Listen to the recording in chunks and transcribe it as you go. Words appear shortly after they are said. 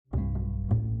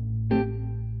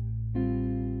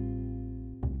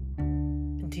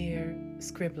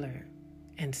scribbler,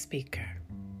 and speaker.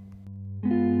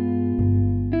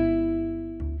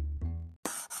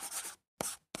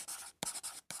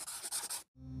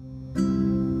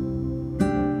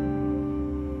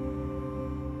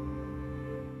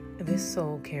 This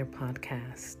Soul Care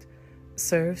podcast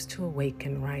serves to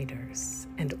awaken writers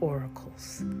and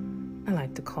oracles, I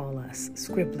like to call us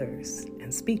scribblers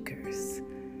and speakers,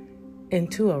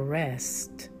 into a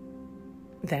rest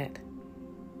that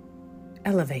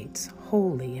elevates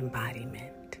holy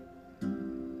embodiment.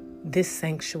 This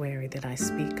sanctuary that I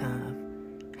speak of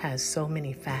has so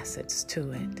many facets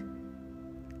to it.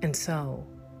 And so,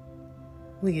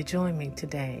 will you join me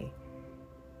today?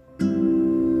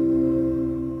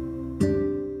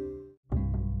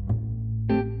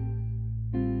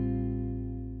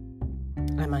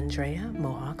 I'm Andrea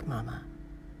Mohawk Mama,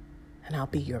 and I'll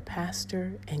be your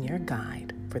pastor and your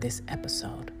guide for this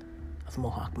episode of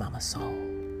Mohawk Mama Soul.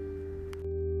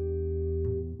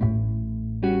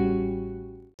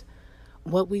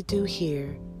 What we do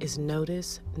here is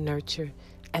notice, nurture,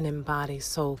 and embody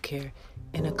soul care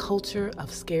in a culture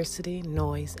of scarcity,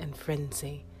 noise, and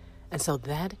frenzy. And so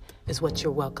that is what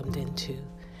you're welcomed into.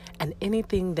 And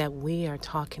anything that we are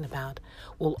talking about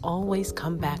will always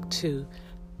come back to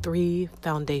 3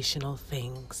 foundational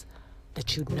things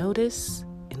that you notice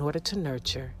in order to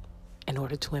nurture, in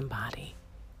order to embody,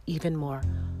 even more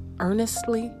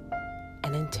earnestly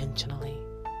and intentionally.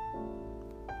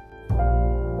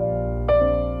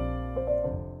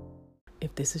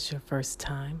 If this is your first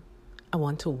time, I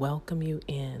want to welcome you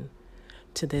in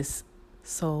to this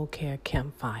Soul Care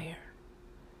Campfire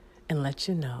and let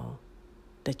you know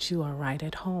that you are right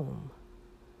at home.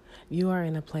 You are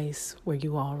in a place where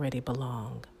you already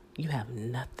belong. You have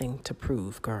nothing to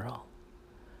prove, girl.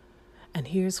 And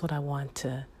here's what I want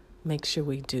to make sure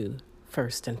we do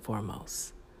first and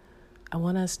foremost. I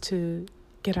want us to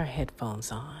get our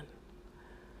headphones on.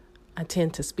 I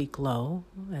tend to speak low.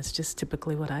 That's just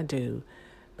typically what I do.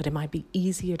 But it might be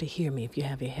easier to hear me if you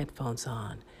have your headphones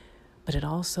on. But it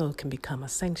also can become a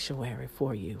sanctuary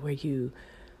for you where you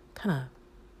kind of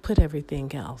put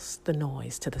everything else, the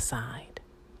noise, to the side.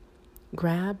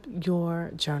 Grab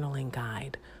your journaling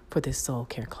guide for this soul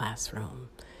care classroom.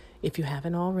 If you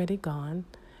haven't already gone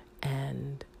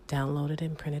and downloaded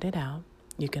and printed it out,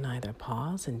 you can either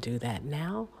pause and do that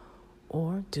now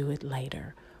or do it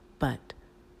later. But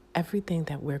everything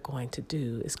that we're going to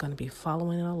do is going to be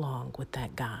following along with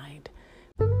that guide.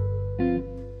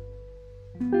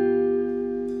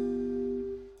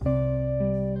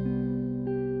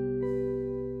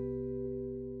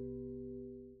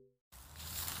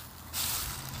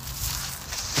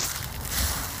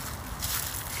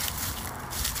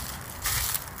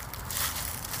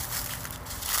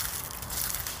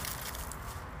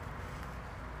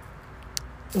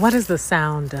 What is the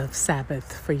sound of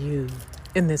Sabbath for you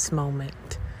in this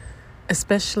moment,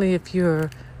 especially if you're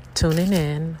tuning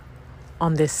in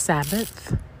on this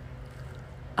Sabbath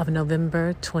of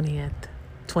November 20th,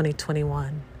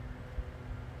 2021?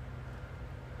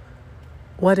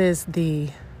 What is the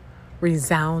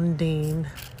resounding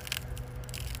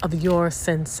of your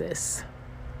senses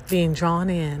being drawn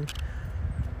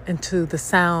into the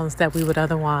sounds that we would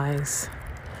otherwise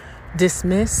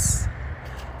dismiss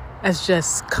as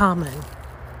just common?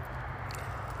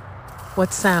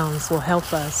 What sounds will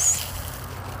help us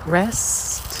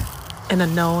rest in a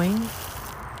knowing,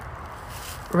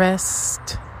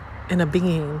 rest in a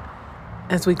being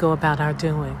as we go about our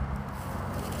doing?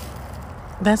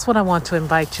 That's what I want to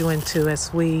invite you into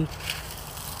as we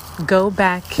go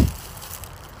back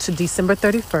to December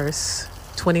 31st,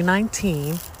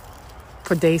 2019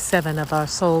 for day 7 of our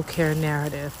soul care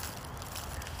narrative.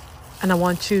 And I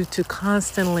want you to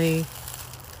constantly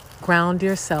ground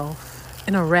yourself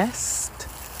in a rest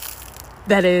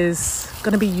that is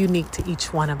going to be unique to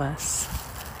each one of us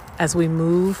as we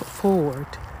move forward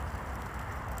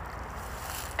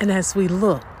and as we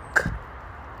look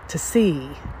to see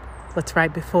what's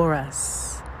right before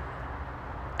us.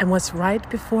 And what's right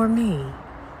before me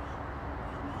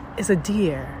is a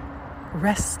deer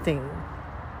resting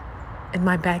in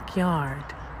my backyard.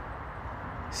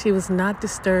 She was not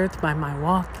disturbed by my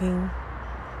walking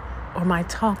or my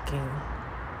talking.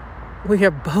 We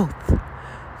are both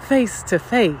face to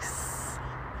face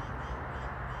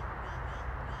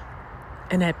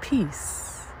and at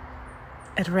peace,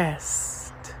 at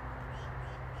rest.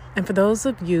 And for those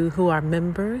of you who are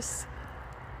members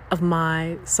of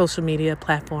my social media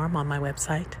platform on my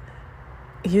website,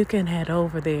 you can head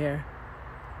over there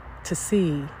to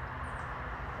see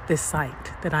this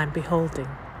sight that I'm beholding.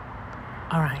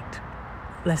 All right,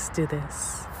 let's do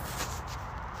this.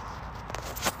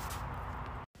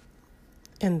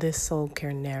 In this Soul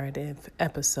Care Narrative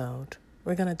episode,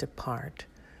 we're going to depart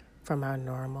from our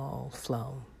normal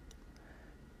flow.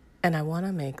 And I want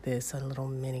to make this a little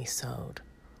mini-sode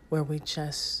where we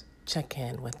just check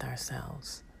in with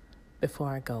ourselves before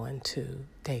I go into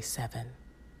day 7.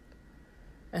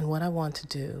 And what I want to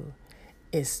do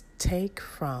is take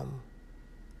from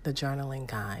the journaling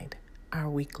guide our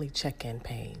weekly check-in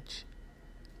page.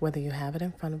 Whether you have it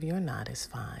in front of you or not is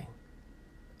fine.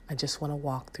 I just want to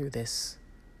walk through this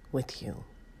with you.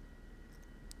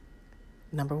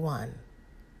 Number 1,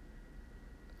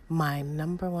 my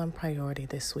number 1 priority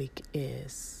this week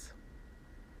is,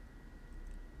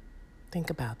 think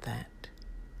about that.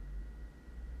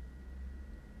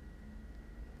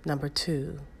 Number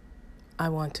 2, I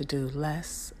want to do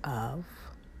less of.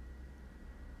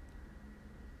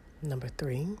 Number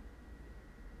 3,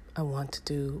 I want to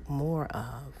do more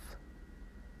of.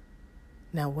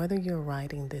 Now, whether you're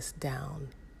writing this down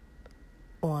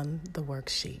on the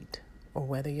worksheet or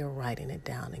whether you're writing it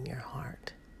down in your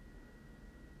heart,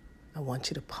 I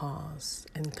want you to pause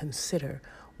and consider,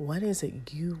 what is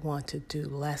it you want to do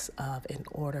less of in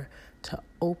order to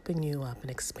open you up and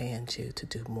expand you to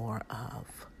do more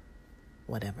of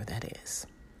whatever that is.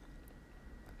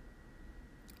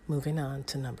 Moving on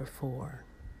to number 4.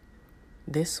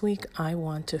 This week I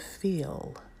want to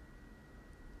feel.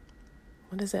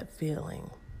 What is that feeling?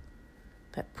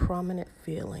 That prominent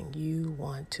feeling you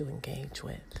want to engage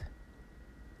with.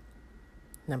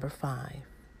 Number 5,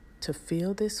 to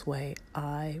feel this way,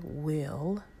 I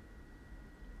will.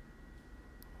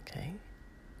 Okay.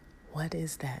 What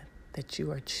is that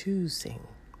you are choosing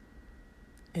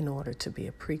in order to be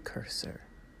a precursor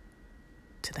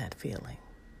to that feeling?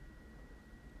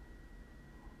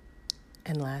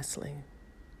 And lastly,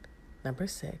 number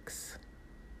 6,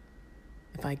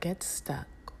 if I get stuck,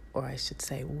 or I should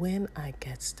say, when I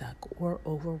get stuck or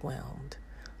overwhelmed,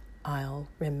 I'll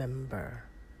remember.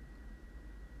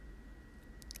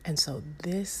 And so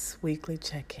this weekly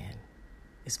check-in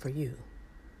is for you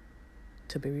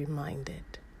to be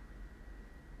reminded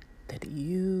that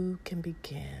you can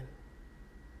begin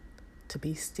to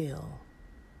be still,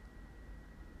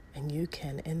 and you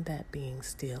can, in that being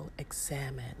still,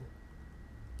 examine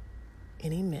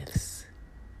any myths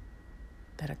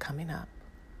that are coming up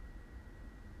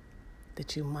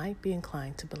that you might be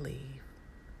inclined to believe,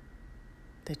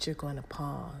 that you're going to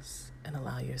pause and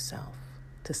allow yourself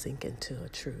to sink into a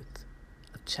truth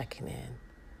of checking in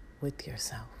with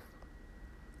yourself.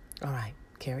 All right,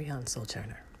 carry on,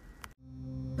 Sojourner.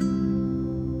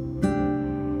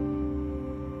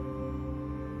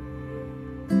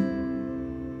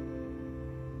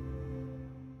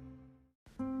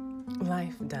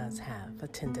 Life does have a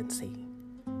tendency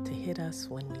to hit us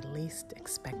when we least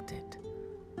expect it.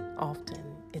 Often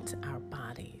it's our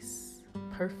bodies,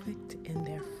 perfect in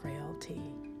their frailty.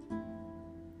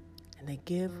 And they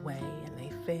give way and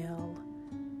they fail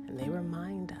and they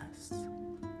remind us,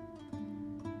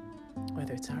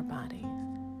 whether it's our bodies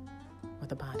or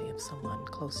the body of someone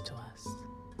close to us,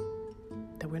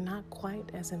 that we're not quite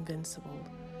as invincible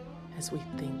as we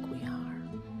think we are.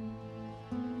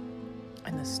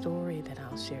 And the story that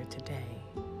I'll share today,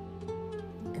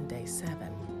 in day 7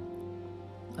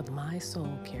 of my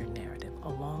soul care narrative,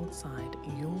 alongside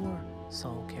your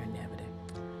soul care narrative,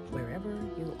 wherever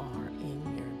you are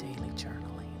in your daily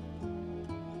journaling,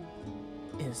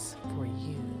 is for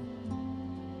you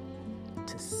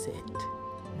to sit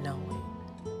knowing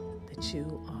that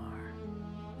you are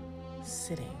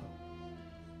sitting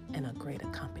in a great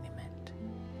accompaniment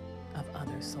of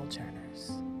other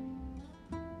sojourners.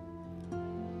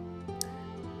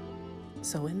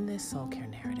 So in this Soul Care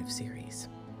Narrative series,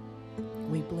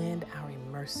 we blend our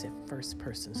immersive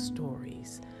first-person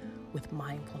stories with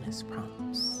mindfulness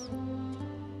prompts,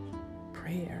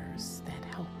 prayers that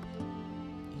help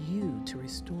you to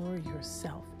restore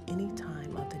yourself any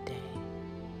time of the day.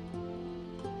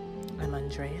 I'm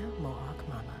Andrea Mohawk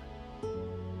Mama,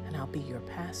 and I'll be your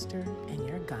pastor and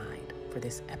your guide for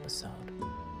this episode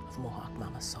of Mohawk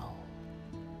Mama Soul.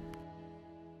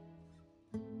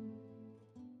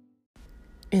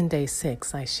 In day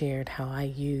 6, I shared how I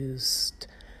used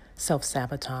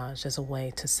self-sabotage as a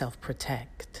way to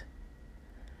self-protect.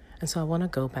 And so I want to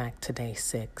go back to day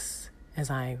 6 as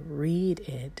I read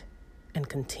it and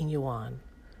continue on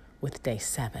with day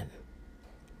 7.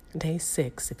 Day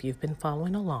 6, if you've been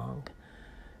following along,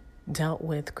 dealt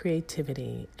with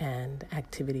creativity and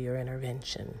activity or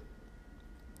intervention.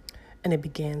 And it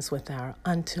begins with our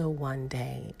until one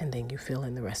day, and then you fill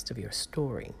in the rest of your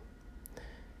story.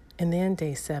 And then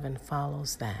day 7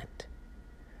 follows that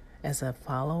as a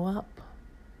follow-up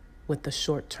with the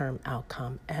short-term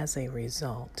outcome as a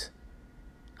result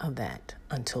of that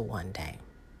until one day.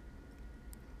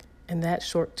 And that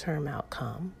short-term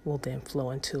outcome will then flow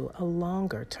into a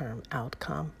longer-term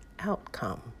outcome.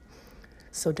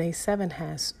 So day 7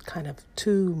 has kind of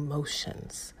two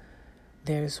motions.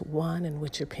 There's one in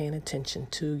which you're paying attention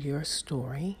to your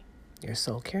story, your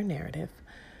soul care narrative,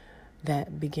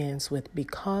 that begins with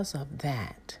because of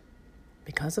that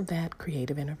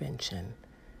creative intervention,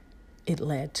 it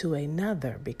led to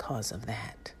another because of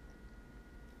that.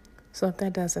 So if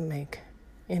that doesn't make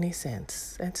any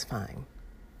sense, that's fine.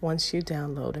 Once you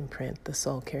download and print the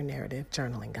Soul Care Narrative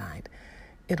Journaling Guide,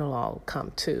 it'll all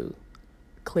come to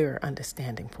clearer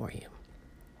understanding for you.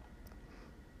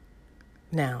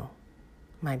 Now,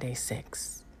 my day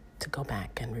 6, to go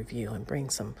back and review and bring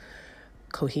some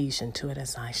cohesion to it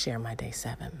as I share my day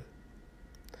 7.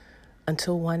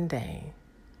 Until one day,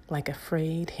 like a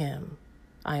frayed hem,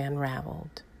 I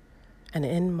unraveled, and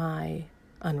in my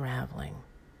unraveling,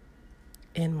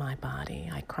 in my body,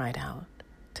 I cried out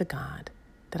to God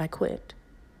that I quit.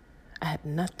 I had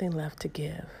nothing left to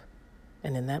give,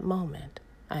 and in that moment,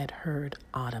 I had heard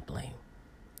audibly,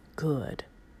 "Good,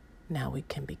 now we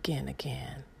can begin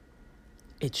again."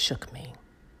 It shook me.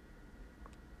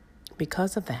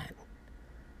 Because of that,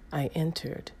 I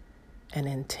entered an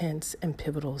intense and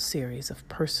pivotal series of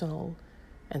personal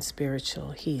and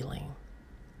spiritual healing,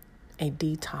 a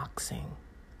detoxing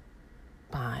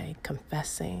by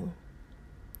confessing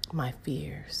my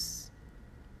fears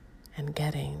and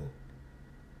getting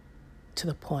to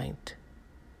the point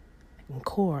and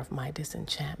core of my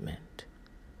disenchantment,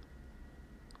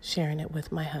 sharing it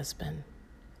with my husband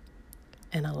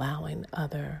and allowing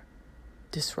other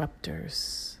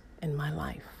disruptors in my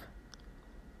life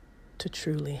to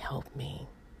truly help me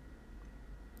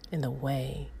in the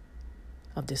way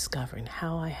of discovering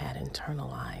how I had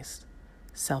internalized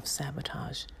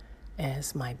self-sabotage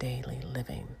as my daily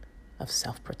living of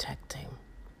self-protecting.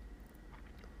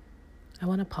 I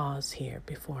want to pause here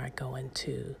before I go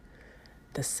into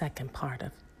the second part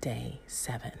of day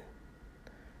 7.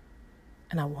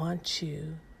 And I want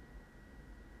you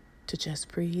to just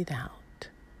breathe out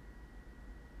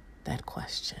that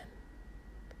question.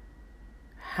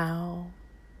 How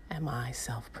am I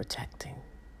self-protecting?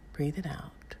 Breathe it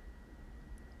out.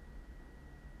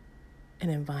 And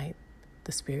invite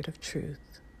the Spirit of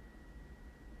Truth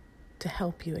to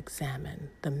help you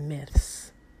examine the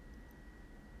myths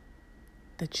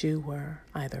that you were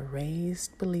either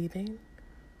raised believing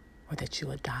or that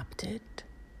you adopted.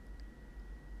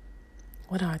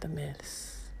 What are the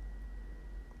myths?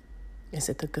 Is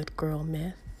it the good girl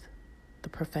myth, the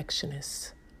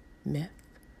perfectionist myth,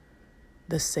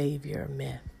 the savior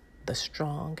myth, the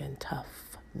strong and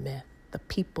tough myth, the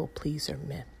people pleaser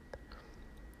myth,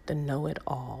 the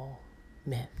know-it-all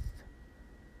myth,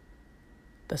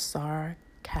 the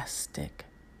sarcastic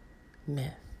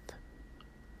myth,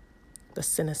 the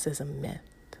cynicism myth?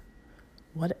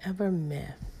 Whatever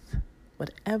myth,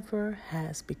 whatever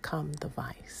has become the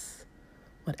vice,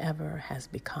 whatever has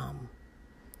become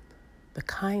the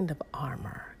kind of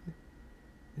armor,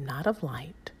 not of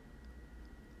light,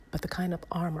 but the kind of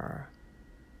armor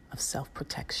of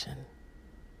self-protection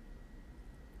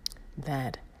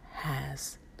that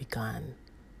has begun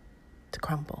to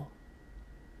crumble.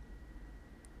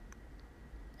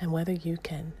 And whether you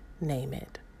can name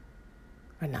it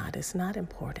or not is not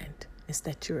important. It's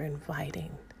that you're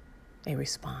inviting a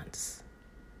response.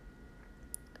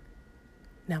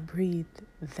 Now breathe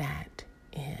that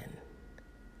in.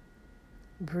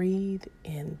 Breathe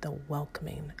in the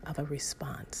welcoming of a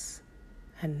response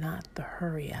and not the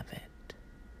hurry of it.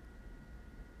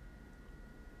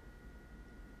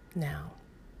 Now,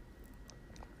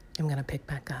 I'm going to pick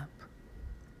back up.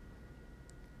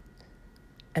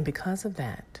 And because of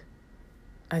that,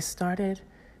 I started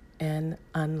an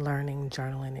unlearning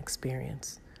journaling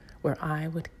experience where I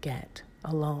would get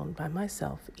alone by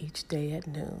myself each day at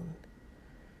noon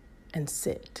and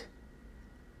sit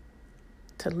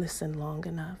to listen long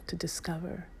enough to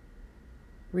discover,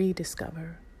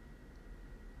 rediscover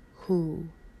who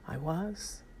I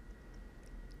was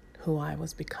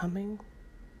becoming,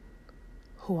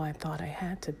 who I thought I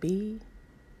had to be,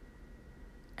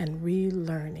 and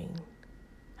relearning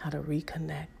how to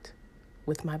reconnect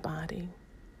with my body.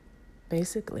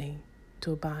 Basically,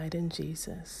 to abide in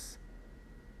Jesus,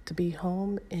 to be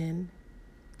home in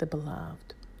the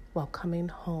beloved while coming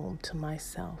home to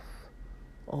myself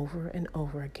over and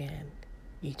over again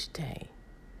each day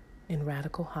in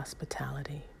radical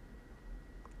hospitality.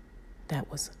 That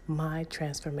was my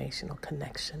transformational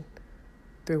connection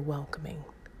through welcoming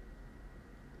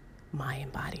my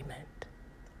embodiment.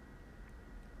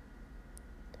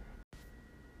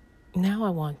 Now I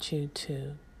want you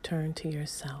to turn to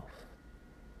yourself.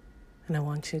 And I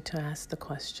want you to ask the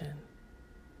question,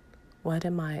 what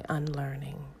am I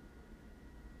unlearning?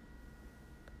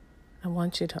 I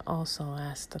want you to also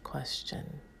ask the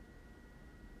question,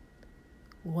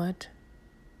 what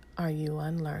are you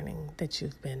unlearning that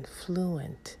you've been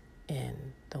fluent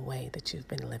in the way that you've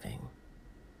been living?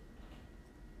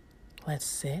 Let's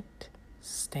sit,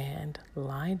 stand,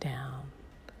 lie down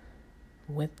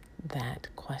with that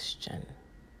question.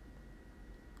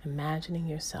 Imagining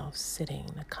yourself sitting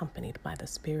accompanied by the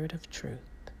Spirit of Truth.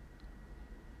 I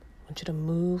want you to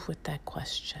move with that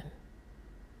question.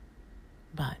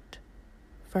 But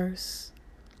first,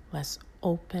 let's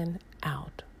open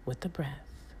out with the breath.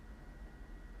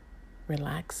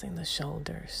 Relaxing the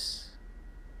shoulders.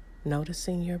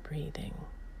 Noticing your breathing.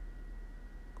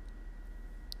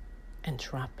 And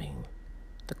dropping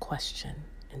the question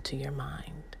into your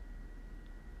mind.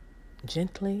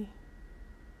 Gently,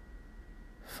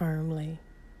 firmly,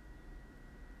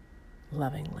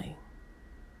 lovingly.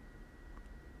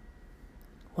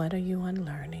 What are you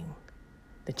unlearning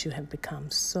that you have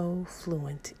become so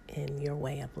fluent in your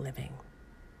way of living?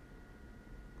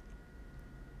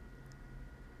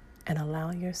 And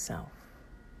allow yourself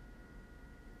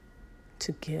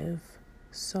to give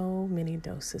so many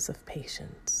doses of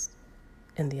patience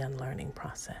in the unlearning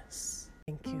process.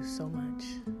 Thank you so much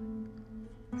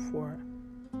for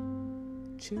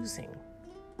choosing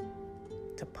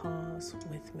to pause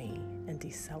with me and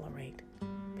decelerate.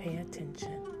 Pay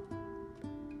attention.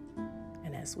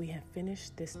 And as we have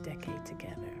finished this decade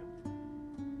together,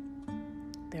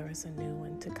 there is a new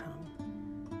one to come.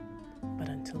 But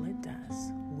until it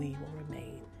does, we will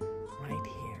remain right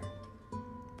here,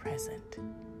 present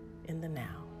in the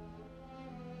now.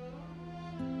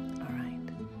 All right.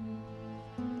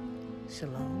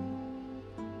 Shalom.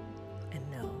 And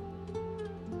know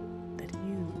that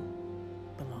you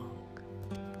belong.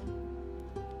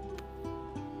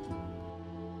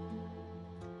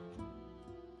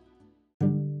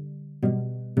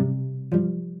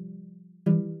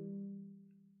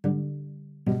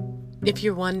 If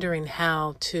you're wondering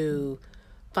how to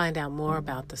find out more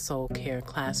about the Soul Care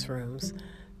Classrooms,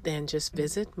 then just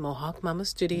visit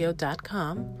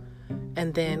MohawkMamaStudio.com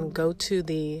and then go to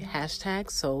the hashtag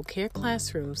Soul Care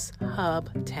Classrooms Hub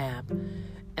tab,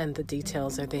 and the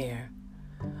details are there.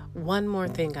 One more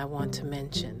thing I want to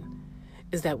mention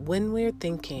is that when we're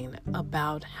thinking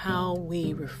about how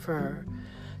we refer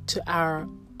to our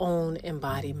own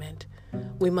embodiment,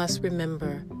 we must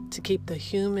remember to keep the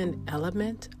human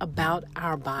element about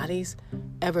our bodies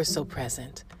ever so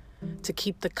present, to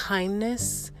keep the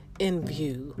kindness in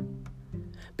view.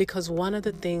 Because one of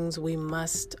the things we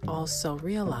must also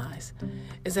realize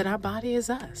is that our body is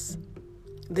us.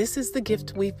 This is the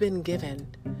gift we've been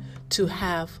given to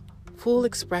have full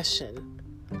expression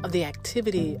of the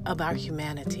activity of our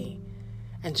humanity.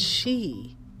 And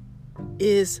she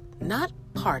is not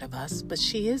part of us, but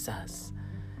she is us.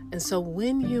 And so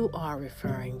when you are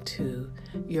referring to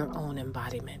your own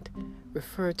embodiment,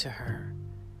 refer to her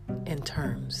in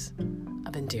terms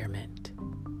of endearment.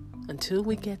 Until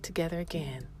we get together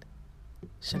again,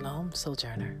 Shalom,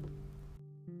 Sojourner.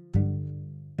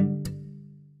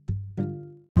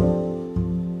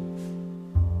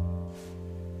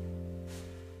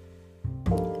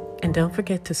 And don't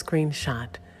forget to screenshot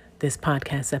this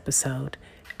podcast episode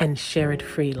and share it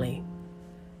freely.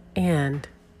 And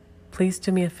please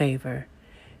do me a favor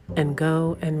and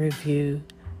go and review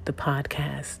the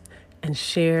podcast and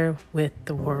share with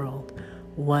the world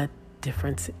what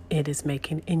difference it is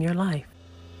making in your life.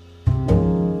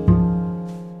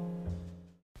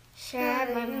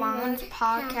 Share my mom's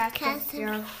podcast with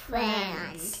your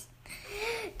friends.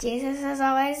 Jesus is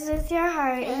always with your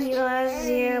heart and he loves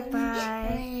you.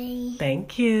 Bye.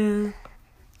 Thank you.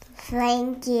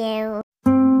 Thank you.